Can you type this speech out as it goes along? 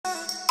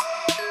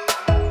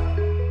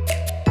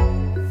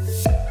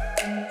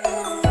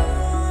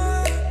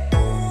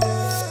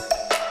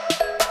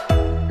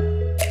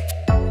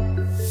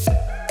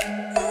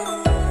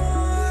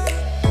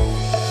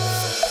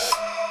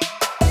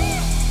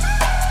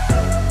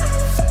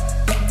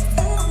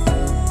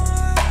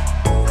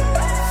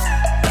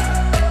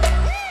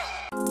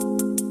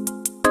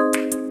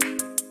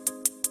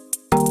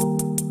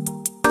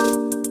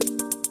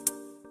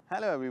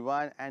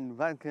and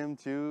welcome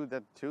to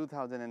the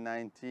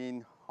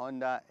 2019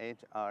 Honda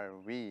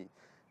HR-V.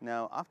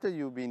 Now, after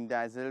you've been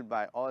dazzled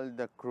by all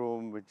the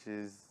chrome which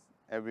is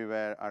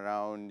everywhere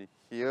around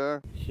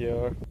here,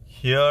 here,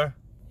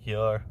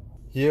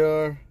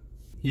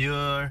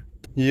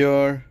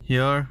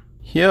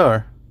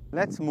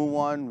 let's move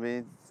on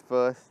with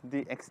first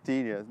the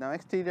exteriors. Now,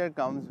 exterior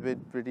comes with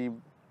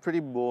pretty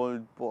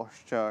bold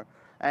posture,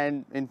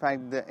 and in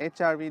fact the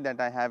HR-V that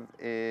I have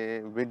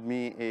with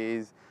me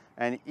is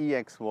an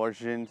EX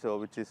version, so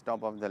which is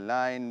top of the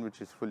line,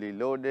 which is fully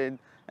loaded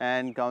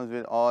and comes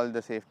with all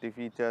the safety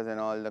features and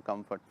all the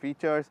comfort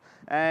features.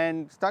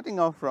 And starting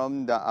off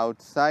from the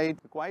outside,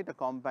 quite a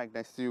compact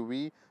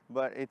SUV,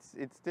 but it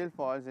still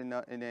falls in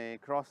a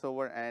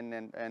crossover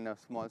and a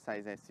small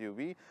size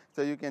SUV.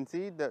 So you can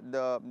see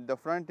the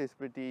front is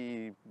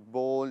pretty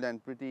bold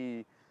and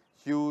pretty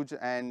huge,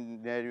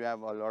 and there you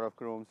have a lot of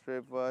chrome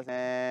strippers,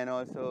 and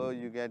also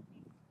you get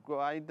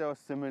quite a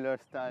similar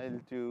style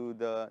to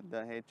the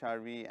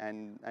HR-V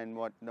and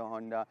what the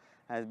Honda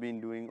has been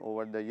doing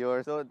over the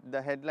years. So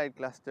the headlight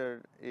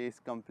cluster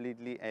is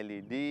completely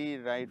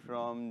LED, right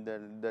from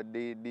the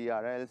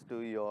DRLs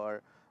to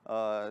your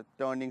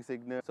turning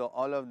signal. So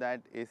all of that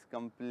is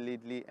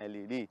completely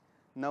LED.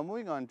 Now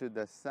moving on to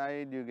the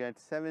side, you get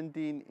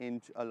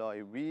 17-inch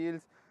alloy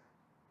wheels.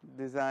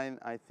 Design,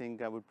 I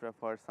think I would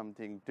prefer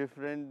something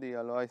different, the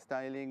alloy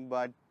styling,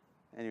 but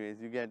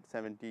anyways, you get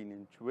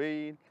 17-inch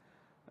wheel.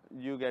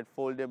 You get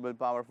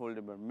power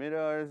foldable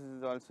mirrors.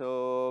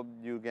 Also,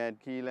 you get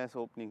keyless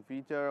opening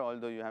feature,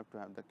 although you have to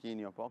have the key in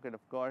your pocket,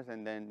 of course,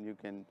 and then you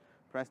can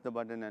press the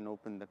button and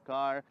open the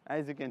car.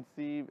 As you can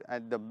see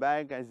at the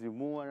back, as you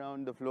move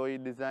around, the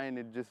flowy design,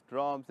 it just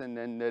drops, and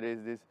then there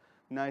is this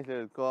nice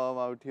little curve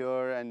out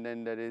here, and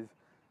then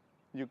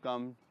you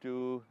come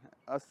to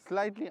a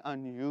slightly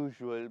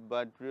unusual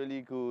but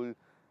really cool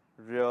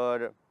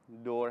rear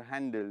door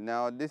handle.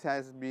 Now this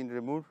has been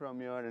removed from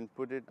here and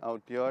put it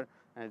out here,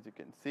 as you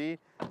can see,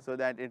 so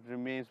that it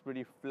remains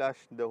pretty flush.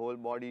 The whole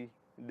body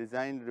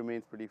design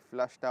remains pretty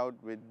flushed out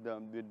with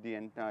the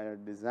entire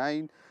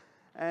design.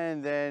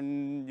 And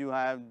then you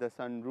have the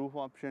sunroof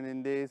option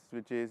in this,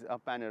 which is a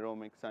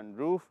panoramic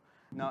sunroof.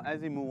 Now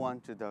as we move on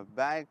to the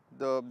back,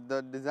 the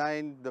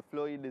design, the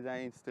flowy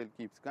design still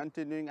keeps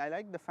continuing. I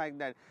like the fact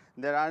that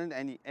there aren't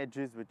any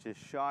edges which is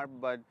sharp,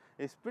 but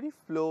it's pretty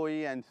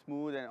flowy and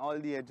smooth, and all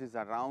the edges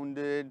are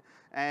rounded.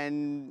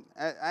 And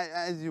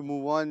as you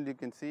move on, you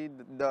can see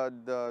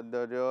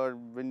the rear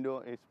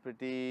window is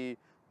pretty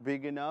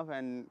big enough,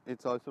 and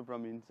it's also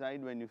from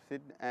inside when you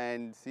sit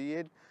and see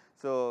it.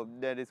 So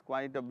there is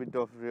quite a bit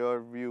of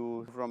rear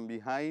view from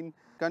behind.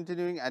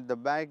 Continuing at the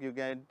back, you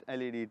get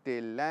LED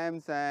tail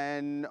lamps,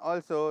 and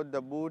also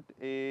the boot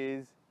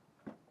is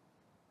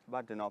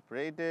button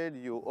operated.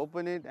 You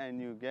open it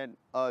and you get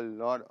a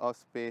lot of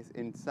space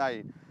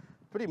inside.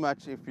 Pretty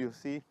much, if you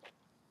see,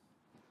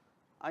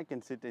 I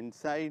can sit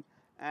inside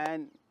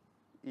and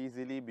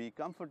easily be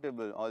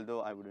comfortable, although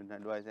I wouldn't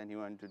advise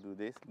anyone to do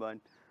this. But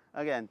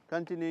again,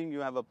 continuing, you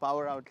have a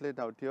power outlet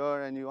out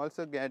here, and you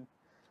also get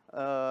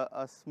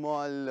a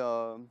small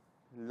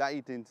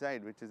light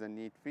inside, which is a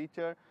neat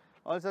feature.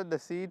 Also, the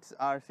seats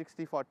are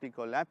 60-40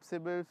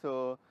 collapsible,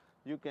 so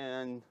you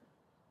can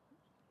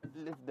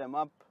lift them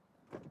up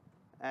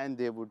and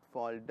they would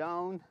fall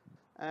down,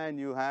 and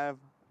you have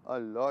a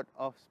lot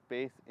of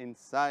space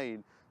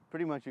inside.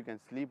 Pretty much you can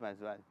sleep as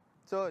well.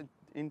 So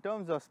in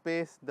terms of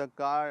space, the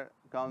car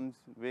comes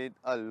with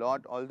a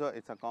lot, although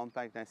it's a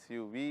compact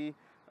SUV.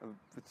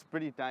 It's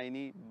pretty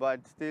tiny,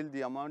 but still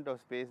the amount of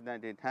space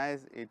that it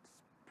has, it's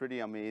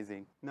pretty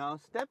amazing. Now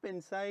step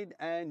inside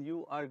and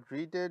you are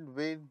greeted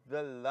with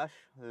the lush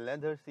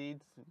leather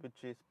seats,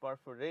 which is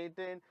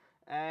perforated,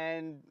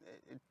 and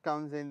it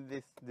comes in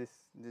this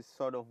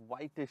sort of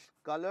whitish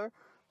color,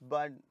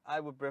 but I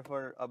would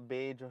prefer a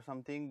beige or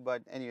something.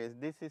 But anyways,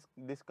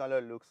 this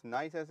color looks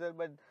nice as well,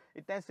 but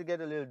it tends to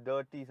get a little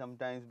dirty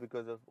sometimes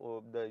because of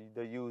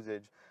the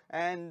usage.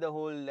 And the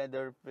whole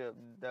leather,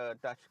 the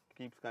touch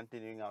keeps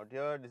continuing out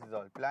here. This is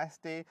all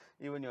plastic.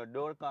 Even your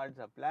door cards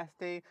are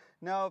plastic.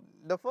 Now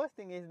the first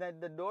thing is that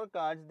the door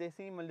cards, they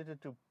seem a little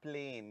too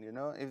plain, you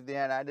know. If they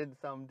had added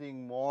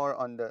something more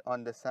on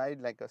the side,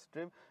 like a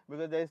strip,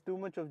 because there's too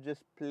much of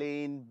just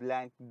plain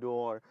black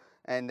door.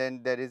 And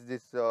then there is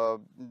this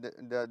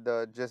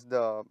just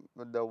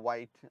the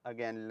white,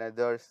 again,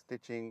 leather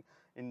stitching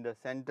in the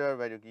center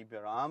where you keep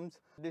your arms.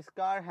 This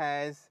car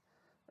has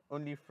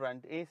only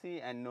front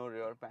AC and no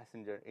rear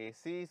passenger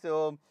AC.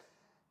 So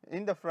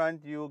in the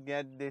front you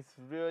get this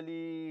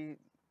really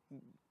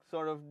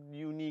sort of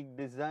unique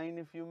design,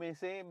 if you may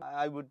say.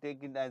 I would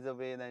take it as a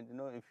way that, you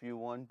know, if you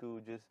want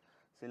to just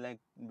select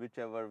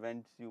whichever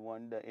vents you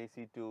want the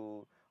AC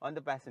to on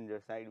the passenger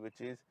side,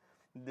 which is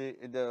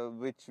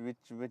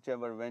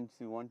whichever vents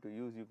you want to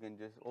use, you can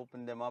just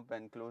open them up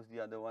and close the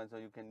other ones, or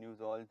you can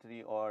use all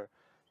three, or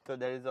So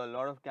there is a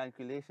lot of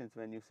calculations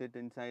when you sit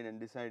inside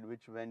and decide which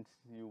vents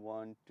you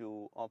want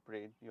to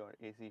operate your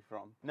AC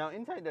from. Now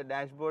inside the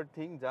dashboard,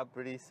 things are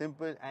pretty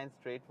simple and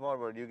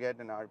straightforward. You get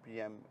an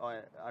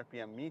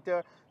RPM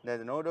meter,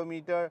 there's an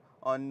odometer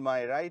on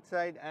my right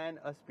side and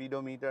a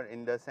speedometer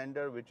in the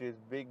center, which is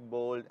big,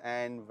 bold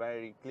and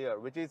very clear,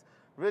 which is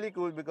really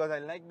cool because I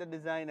like the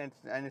design,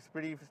 and it's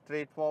pretty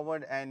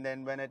straightforward. And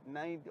then when at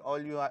night, all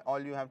you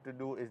have to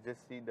do is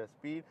just see the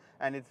speed,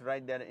 and it's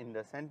right there in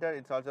the center.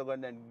 It's also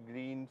got that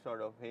green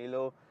sort of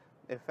halo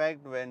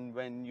effect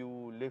when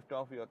you lift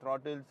off your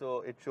throttle,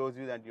 so it shows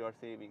you that you are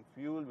saving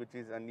fuel, which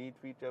is a neat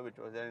feature which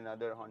was there in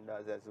other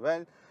Hondas as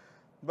well.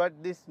 But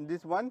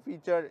this one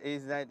feature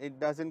is that it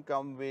doesn't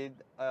come with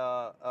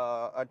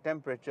a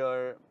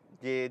temperature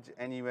gauge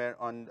anywhere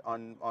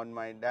on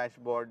my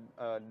dashboard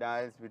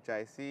dials which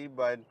I see,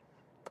 but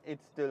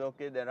it's still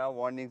okay. There are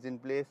warnings in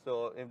place,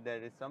 so if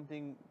there is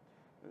something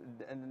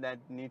that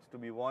needs to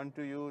be warned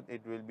to you,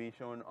 it will be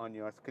shown on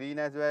your screen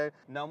as well.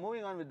 Now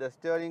moving on with the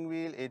steering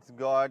wheel, it's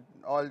got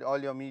all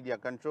your media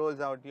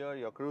controls out here,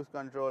 your cruise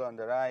control on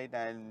the right,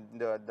 and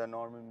the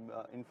normal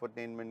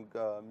infotainment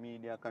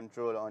media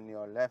control on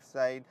your left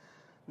side.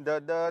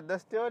 The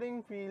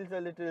steering feels a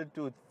little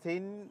too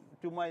thin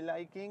to my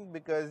liking,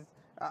 because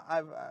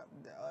a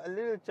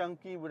little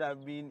chunky would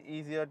have been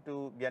easier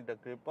to get a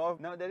grip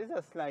of. Now there is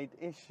a slight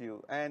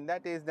issue, and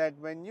that is that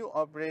when you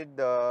operate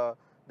the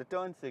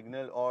turn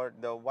signal or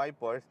the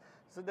wipers,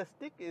 so the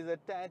stick is a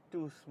tad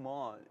too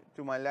small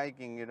to my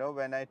liking. You know,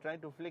 when I try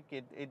to flick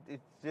it,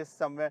 it's just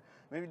somewhere,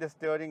 maybe the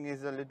steering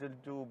is a little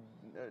too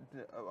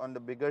on the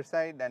bigger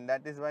side, and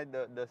that is why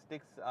the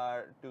sticks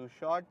are too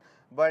short.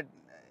 But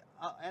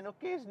an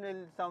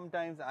occasional,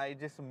 sometimes I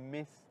just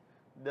miss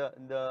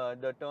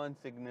the turn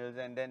signals,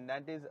 and then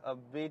that is a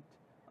bit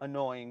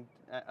annoying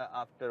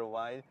after a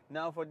while.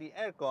 Now for the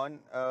aircon,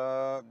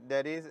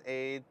 there is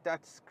a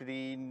touch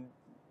screen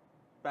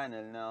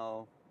panel.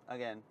 Now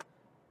again,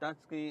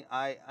 touchscreen,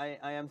 I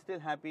am still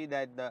happy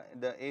that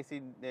the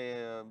AC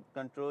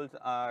controls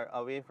are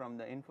away from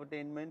the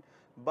infotainment,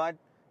 but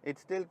it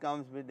still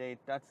comes with a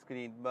touch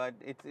screen. But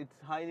it's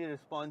highly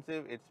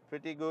responsive, it's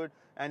pretty good,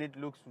 and it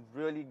looks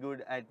really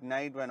good at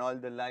night when all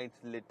the lights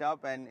lit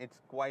up, and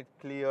it's quite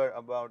clear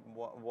about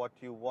what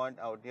you want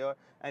out here,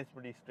 and it's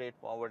pretty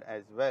straightforward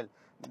as well.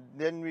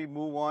 Then we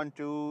move on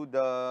to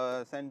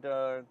the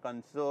center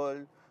console,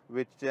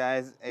 which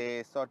has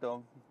a sort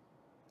of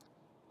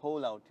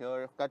hole out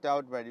here, cut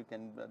out, where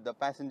the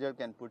passenger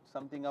can put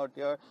something out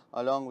here,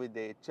 along with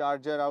a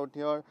charger out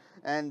here,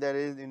 and there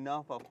is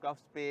enough of cup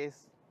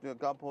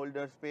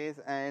holder space,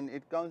 and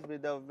it comes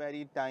with a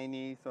very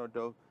tiny sort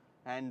of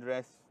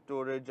handrest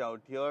storage out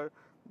here.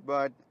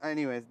 But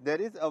anyways, there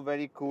is a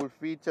very cool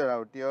feature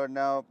out here.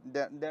 Now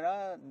there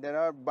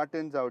are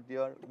buttons out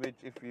here, which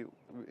if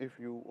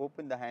you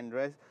open the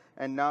handrest,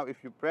 and now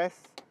if you press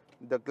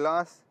the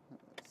glass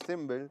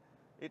symbol,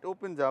 it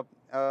opens up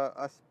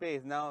a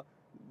space. Now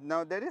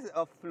there is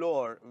a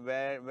floor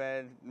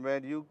where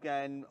you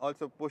can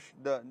also push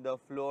the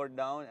floor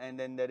down, and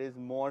then there is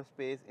more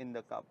space in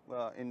the cup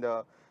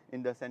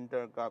in the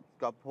center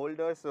cup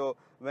holder. So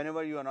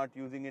whenever you are not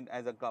using it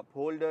as a cup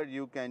holder,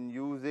 you can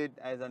use it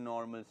as a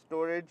normal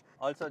storage.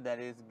 Also there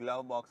is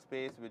glove box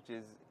space, which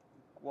is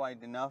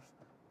quite enough,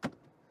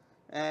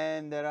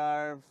 and there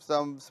are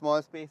some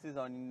small spaces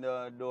on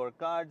the door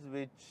cards,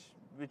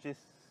 which is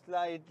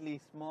slightly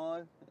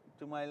small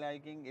to my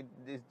liking. It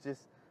is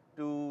just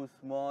too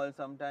small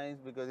sometimes,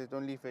 because it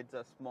only fits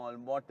a small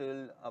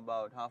bottle,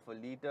 about half a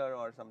liter,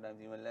 or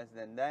sometimes even less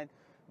than that.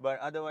 But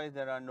otherwise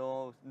there are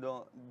no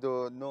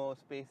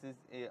spaces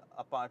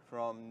apart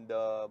from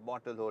the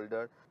bottle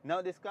holder.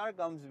 Now this car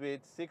comes with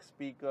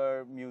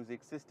 6-speaker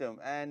music system,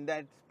 and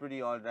that's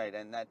pretty alright,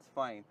 and that's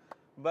fine.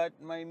 But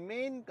my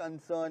main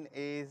concern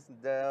is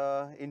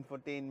the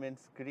infotainment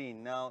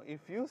screen. Now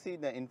if you see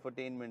the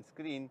infotainment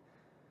screen,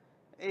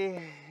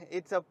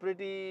 it's a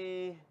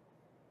pretty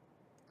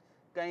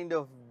kind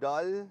of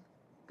dull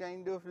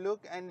kind of look,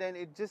 and then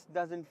it just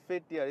doesn't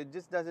fit here, it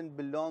just doesn't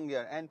belong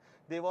here. And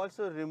they've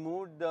also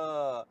removed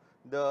the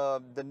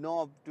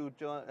knob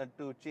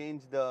to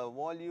change the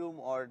volume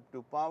or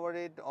to power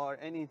it or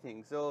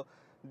anything. So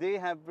they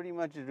have pretty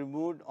much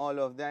removed all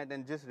of that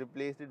and just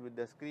replaced it with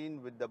the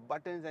screen with the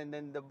buttons, and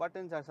then the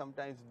buttons are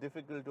sometimes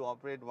difficult to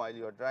operate while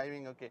you're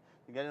driving. Okay,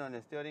 you get it on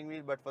a steering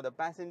wheel, but for the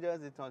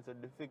passengers it's also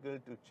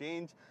difficult to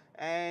change.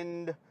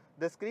 And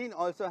the screen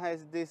also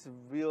has this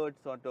weird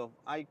sort of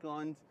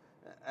icons.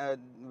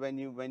 When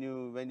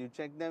you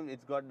check them,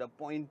 it's got the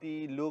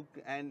pointy look,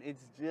 and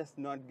it's just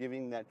not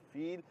giving that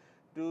feel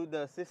to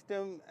the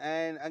system.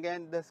 And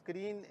again, the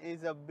screen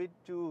is a bit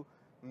too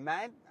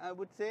matte, I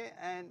would say,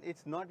 and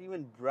it's not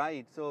even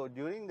bright. So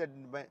during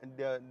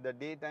the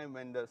daytime,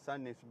 when the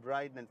sun is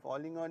bright and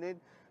falling on it,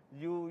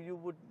 you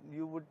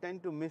would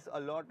tend to miss a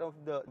lot of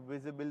the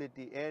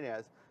visibility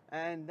areas,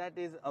 and that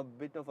is a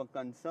bit of a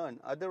concern.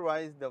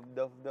 Otherwise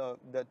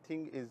the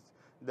thing is,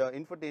 the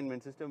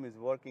infotainment system is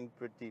working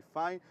pretty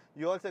fine.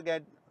 You also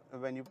get,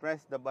 when you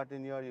press the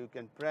button here, you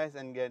can press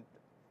and get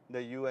the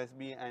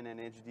USB and an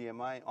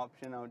HDMI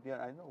option out here.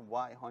 I don't know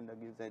why Honda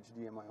gives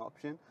HDMI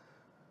option,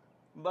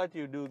 but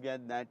you do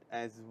get that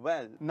as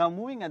well. Now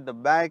moving at the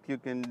back, you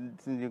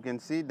can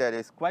see there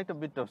is quite a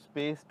bit of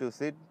space to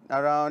sit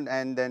around,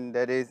 and then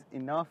there is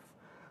enough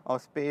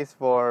of space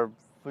for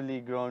fully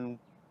grown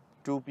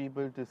two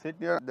people to sit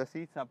here. The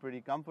seats are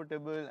pretty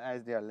comfortable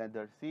as they are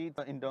leather seats.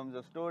 In terms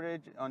of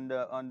storage, on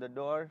the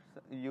doors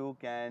you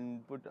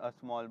can put a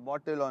small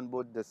bottle on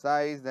both the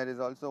sides. There is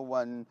also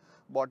one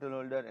bottle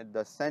holder at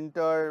the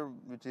center,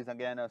 which is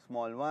again a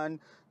small one,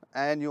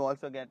 and you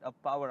also get a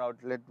power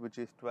outlet, which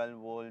is 12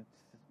 volts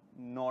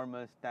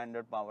normal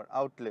standard power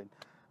outlet.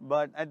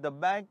 But at the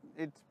back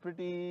it's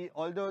pretty,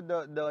 although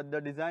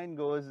the design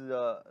goes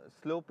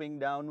sloping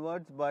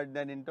downwards, but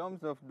then in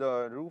terms of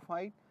the roof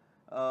height,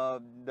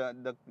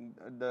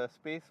 the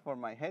space for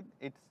my head,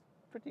 it's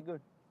pretty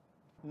good.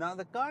 Now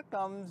the car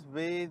comes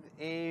with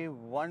a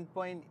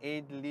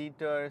 1.8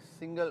 liter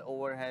single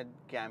overhead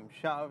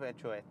camshaft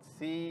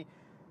SOHC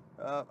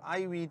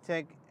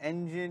i-VTEC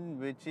engine,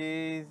 which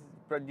is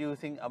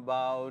producing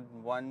about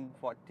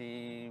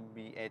 140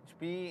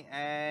 bhp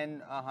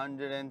and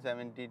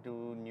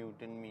 172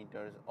 Newton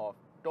meters of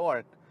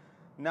torque.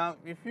 Now,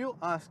 if you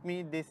ask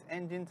me, this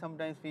engine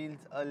sometimes feels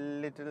a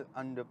little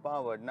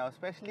underpowered. Now,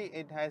 especially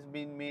it has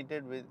been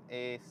mated with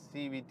a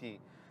CVT.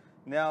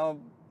 Now,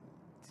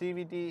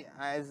 CVT,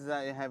 as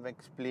I have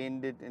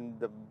explained it in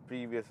the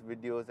previous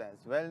videos as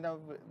well, now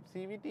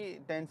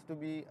CVT tends to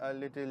be a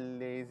little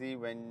lazy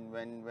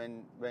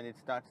when it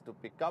starts to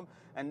pick up,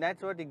 and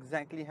that's what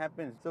exactly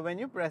happens. So when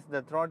you press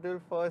the throttle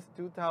first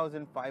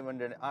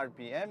 2500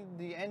 RPM,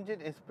 the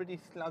engine is pretty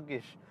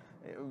sluggish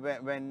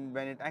when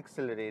it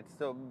accelerates.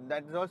 So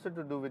that's also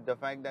to do with the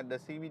fact that the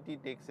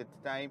CVT takes its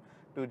time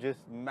to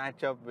just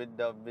match up with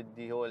the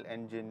whole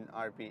engine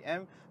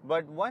RPM.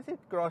 But once it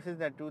crosses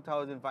that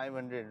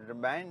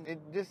 2500 band, it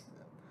just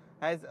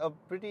has a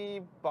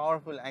pretty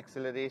powerful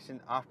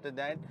acceleration after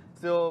that.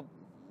 So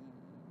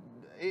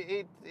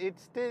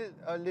it's still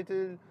a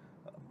little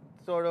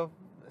sort of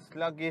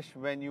sluggish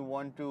when you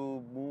want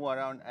to move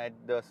around at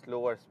the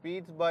slower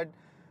speeds, but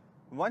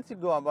once you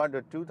go about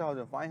the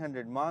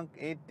 2500 mark,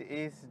 it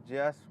is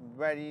just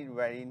very,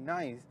 very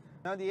nice.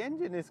 Now the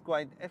engine is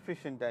quite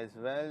efficient as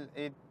well.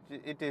 It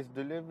is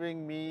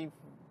delivering me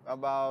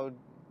about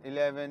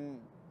 11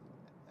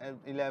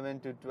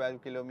 to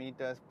 12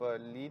 kilometers per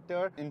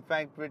liter. In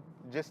fact, with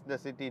just the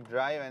city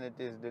drive, and it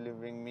is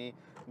delivering me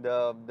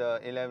the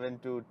 11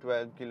 to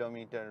 12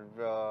 kilometer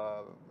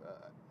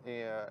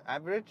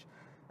average.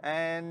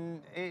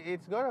 And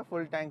it's got a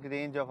full tank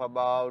range of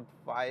about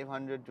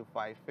 500 to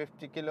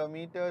 550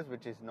 kilometers,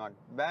 which is not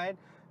bad.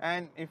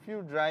 And if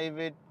you drive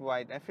it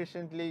quite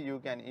efficiently, you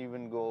can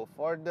even go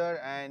further,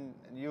 and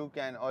you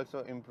can also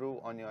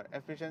improve on your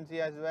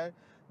efficiency as well.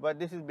 But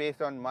this is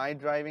based on my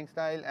driving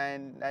style,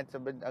 and that's a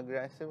bit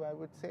aggressive, I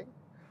would say.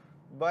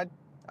 But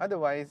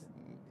otherwise,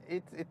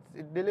 it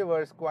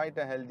delivers quite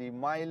a healthy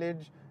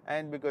mileage,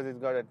 and because it's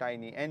got a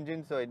tiny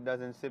engine, so it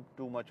doesn't sip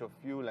too much of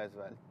fuel as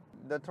well.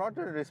 The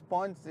throttle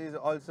response is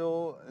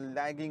also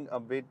lagging a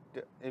bit,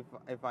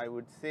 if I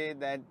would say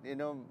that,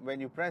 when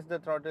you press the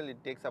throttle,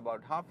 it takes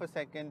about half a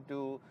second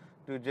to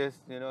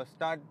just,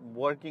 start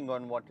working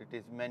on what it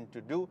is meant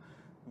to do.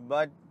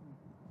 But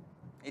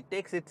it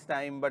takes its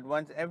time, but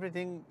once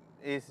everything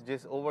is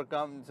just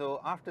overcome,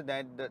 so after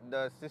that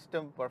the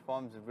system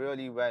performs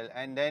really well.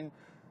 And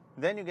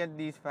then you get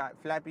these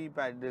flappy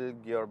paddle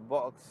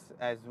gearbox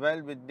as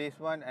well with this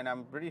one, and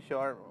I'm pretty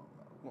sure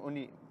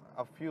only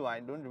a few, I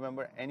don't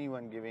remember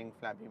anyone giving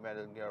flappy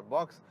paddle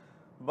gearbox,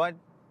 but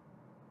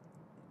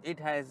it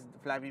has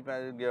flappy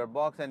paddle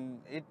gearbox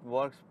and it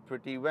works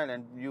pretty well.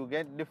 And you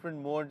get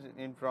different modes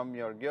in from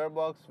your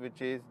gearbox,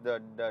 which is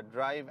the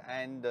drive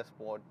and the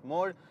sport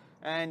mode.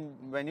 And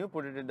when you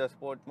put it in the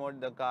sport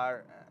mode, the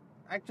car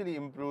actually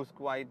improves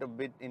quite a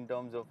bit in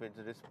terms of its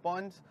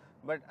response.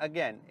 But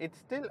again, it's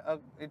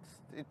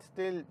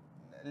still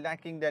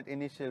lacking that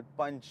initial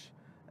punch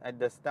at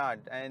the start,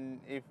 and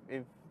if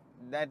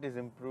that is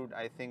improved,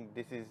 I think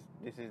this is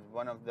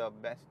one of the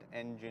best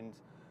engines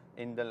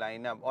in the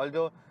lineup.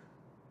 Although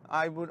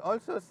I would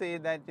also say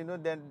that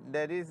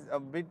there is a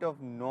bit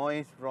of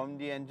noise from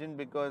the engine,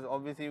 because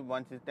obviously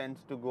once it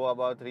tends to go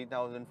about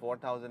 3000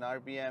 4000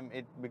 RPM,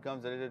 it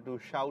becomes a little too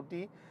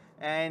shouty,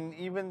 and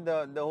even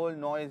the whole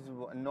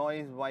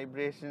noise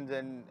vibrations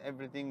and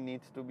everything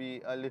needs to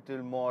be a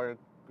little more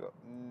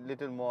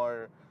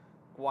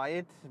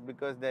quiet,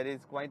 because there is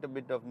quite a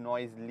bit of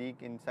noise leak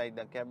inside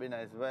the cabin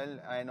as well,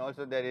 and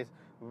also there is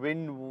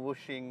wind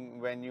whooshing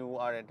when you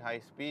are at high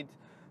speeds.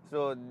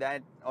 So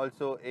that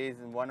also is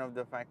one of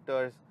the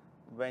factors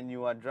when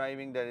you are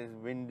driving. There is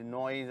wind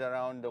noise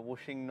around, the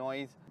whooshing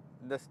noise.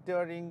 The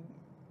steering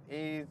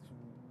is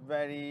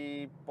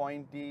very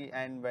pointy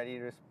and very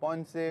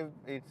responsive.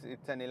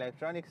 It's an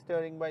electronic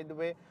steering, by the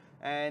way,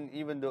 and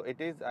even though it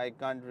is, I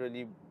can't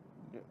really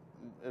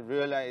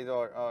realize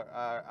or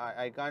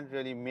I can't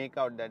really make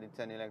out that it's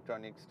an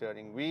electronic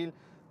steering wheel,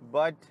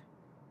 but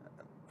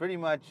pretty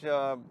much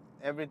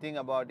everything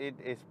about it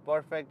is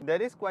perfect.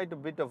 There is quite a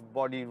bit of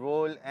body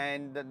roll,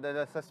 and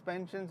the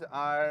suspensions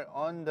are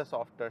on the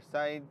softer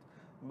side,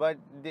 but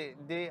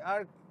they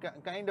are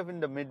kind of in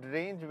the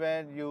mid-range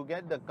where you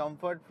get the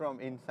comfort from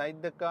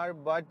inside the car,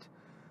 but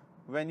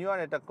when you are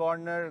at a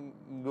corner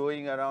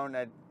going around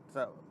at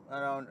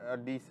around a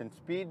decent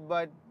speed,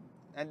 but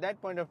at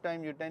that point of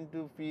time you tend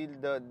to feel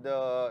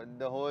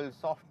the whole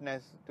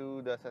softness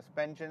to the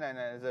suspension, and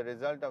as a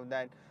result of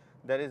that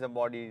there is a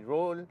body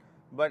roll.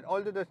 But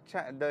although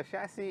the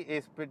chassis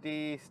is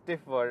pretty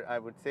stiffer, I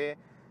would say,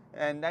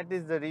 and that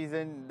is the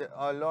reason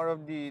a lot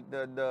of the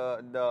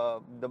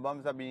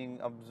bumps are being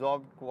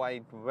absorbed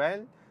quite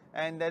well,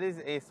 and there is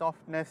a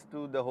softness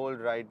to the whole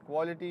ride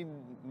quality.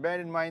 Bear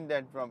in mind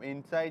that from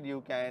inside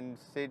you can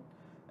sit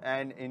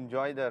and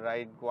enjoy the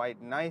ride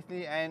quite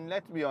nicely, and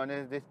let's be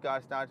honest, this car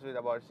starts with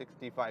about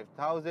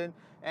 65,000,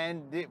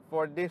 and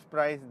for this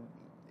price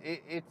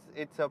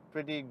it's a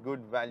pretty good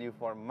value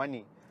for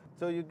money.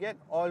 So you get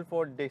all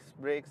 4 disc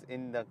brakes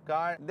in the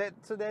car.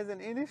 So there's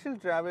an initial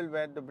travel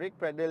where the brake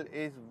pedal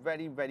is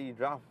very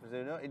rough. So,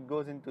 you know, it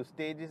goes into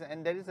stages,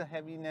 and there is a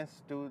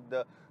heaviness to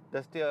the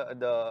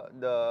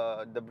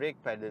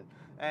brake pedal,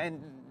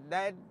 and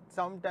that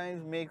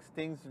sometimes makes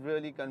things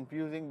really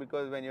confusing,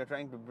 because when you're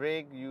trying to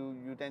brake,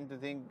 you tend to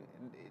think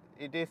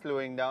it is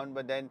slowing down,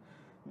 but then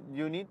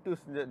you need to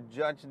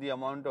judge the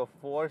amount of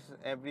force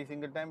every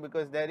single time,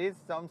 because there is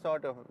some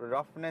sort of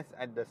roughness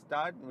at the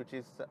start, which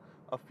is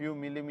a few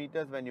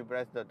millimeters when you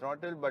press the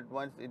throttle, but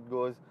once it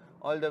goes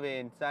all the way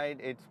inside,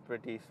 it's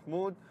pretty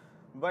smooth.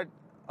 But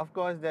of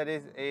course there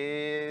is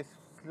a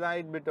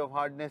slight bit of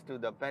hardness to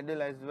the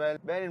pedal as well.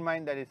 Bear in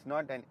mind that it's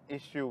not an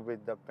issue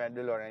with the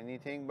pedal or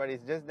anything, but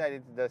it's just that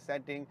it's the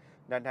setting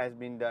that has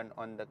been done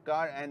on the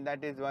car, and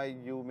that is why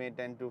you may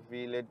tend to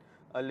feel it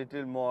a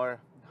little more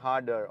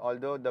harder,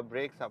 although the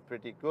brakes are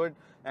pretty good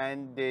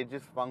and they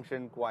just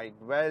function quite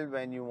well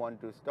when you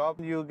want to stop.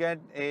 You get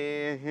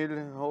a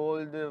hill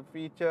hold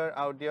feature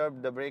out here,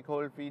 the brake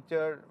hold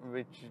feature,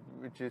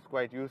 which is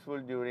quite useful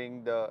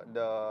during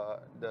the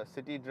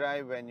city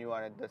drive when you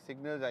are at the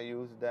signals. I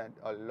use that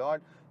a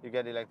lot. You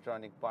get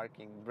electronic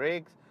parking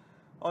brakes.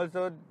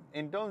 Also,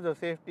 in terms of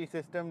safety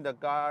system, the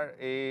car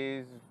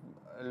is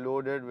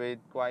loaded with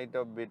quite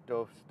a bit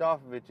of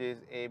stuff, which is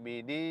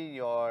ABD,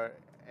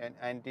 an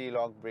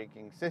anti-lock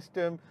braking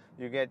system.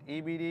 You get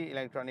EBD,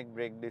 electronic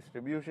brake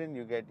distribution.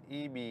 You get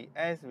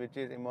EBS, which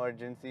is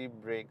emergency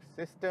brake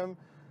system.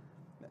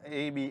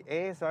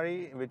 ABA,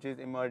 sorry, which is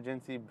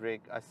emergency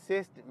brake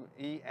assist.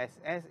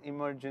 ESS,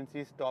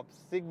 emergency stop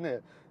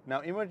signal.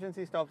 Now,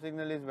 emergency stop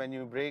signal is when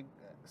you brake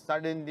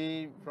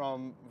suddenly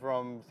from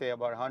say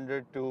about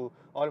 100 to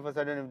all of a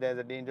sudden, if there's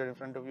a danger in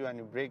front of you and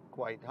you brake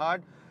quite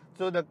hard,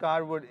 so the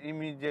car would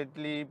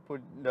immediately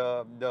put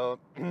the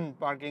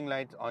parking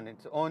lights on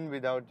its own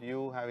without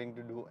you having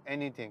to do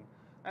anything,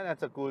 and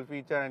that's a cool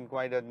feature and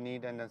quite a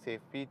neat and a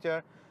safe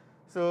feature.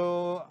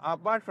 So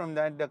apart from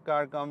that, the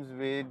car comes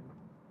with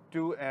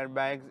 2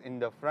 airbags in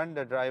the front,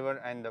 the driver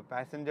and the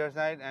passenger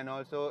side, and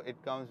also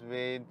it comes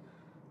with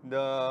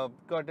the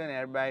curtain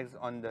airbags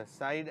on the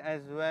side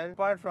as well.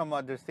 Apart from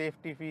other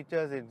safety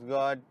features, it's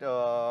got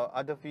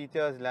other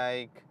features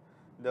like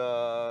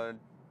the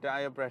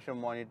tire pressure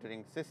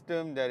monitoring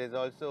system. There is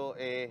also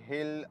a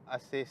hill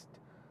assist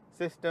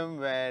system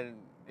where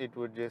it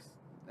would just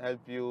help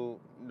you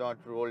not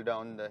roll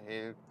down the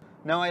hill.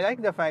 Now, I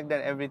like the fact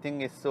that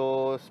everything is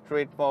so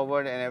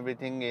straightforward and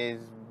everything is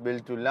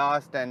built to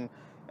last, and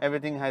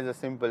everything has a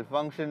simple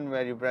function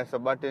where you press a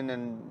button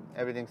and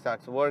everything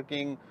starts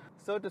working.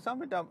 So to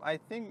sum it up, I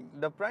think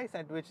the price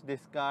at which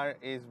this car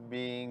is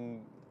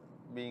being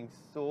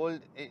sold,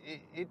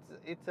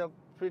 it's a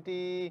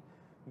pretty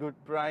good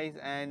price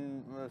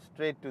and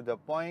straight to the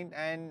point,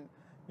 and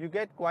you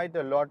get quite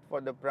a lot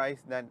for the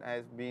price that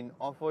has been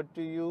offered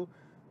to you.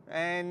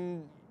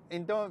 And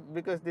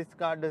because this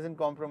car doesn't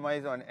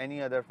compromise on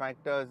any other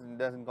factors, it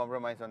doesn't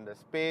compromise on the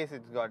space,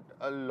 it's got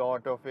a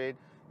lot of it.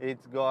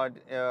 It's got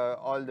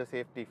all the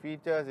safety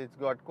features. It's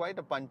got quite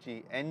a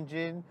punchy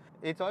engine.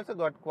 It's also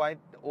got quite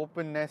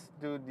openness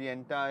to the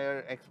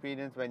entire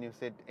experience when you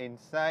sit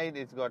inside.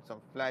 It's got some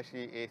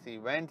flashy AC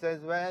vents as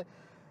well.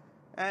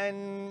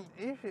 And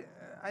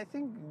I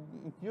think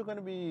you're going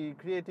to be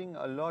creating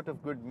a lot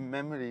of good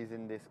memories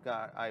in this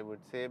car, I would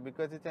say,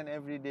 because it's an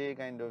everyday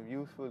kind of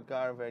useful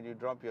car where you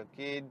drop your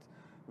kids,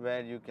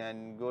 where you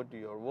can go to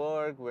your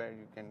work, where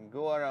you can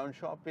go around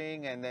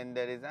shopping, and then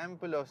there is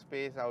ample of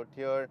space out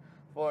here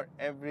for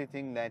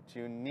everything that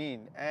you need.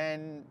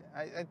 And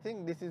I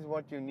think this is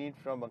what you need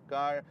from a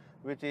car,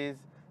 which is,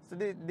 so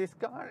this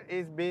car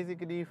is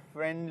basically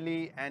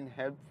friendly and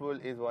helpful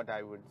is what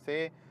I would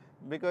say,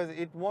 because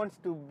it wants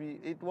to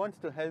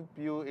help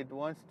you, it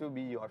wants to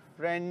be your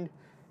friend,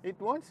 it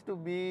wants to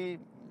be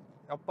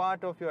a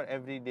part of your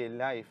everyday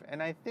life.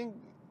 And I think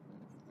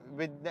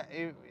with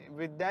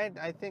that,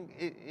 I think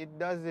it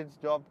does its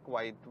job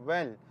quite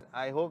well.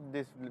 I hope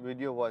this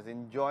video was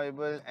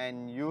enjoyable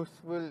and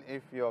useful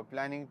if you're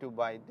planning to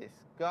buy this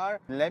car.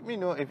 Let me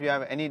know if you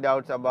have any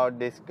doubts about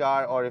this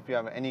car or if you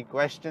have any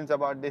questions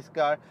about this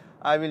car.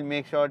 I will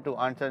make sure to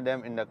answer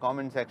them in the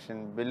comment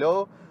section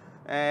below.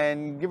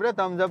 And give it a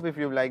thumbs up if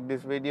you like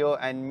this video,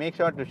 and make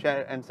sure to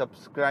share and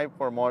subscribe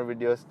for more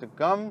videos to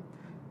come.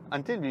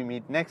 Until we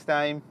meet next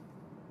time,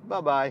 bye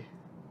bye.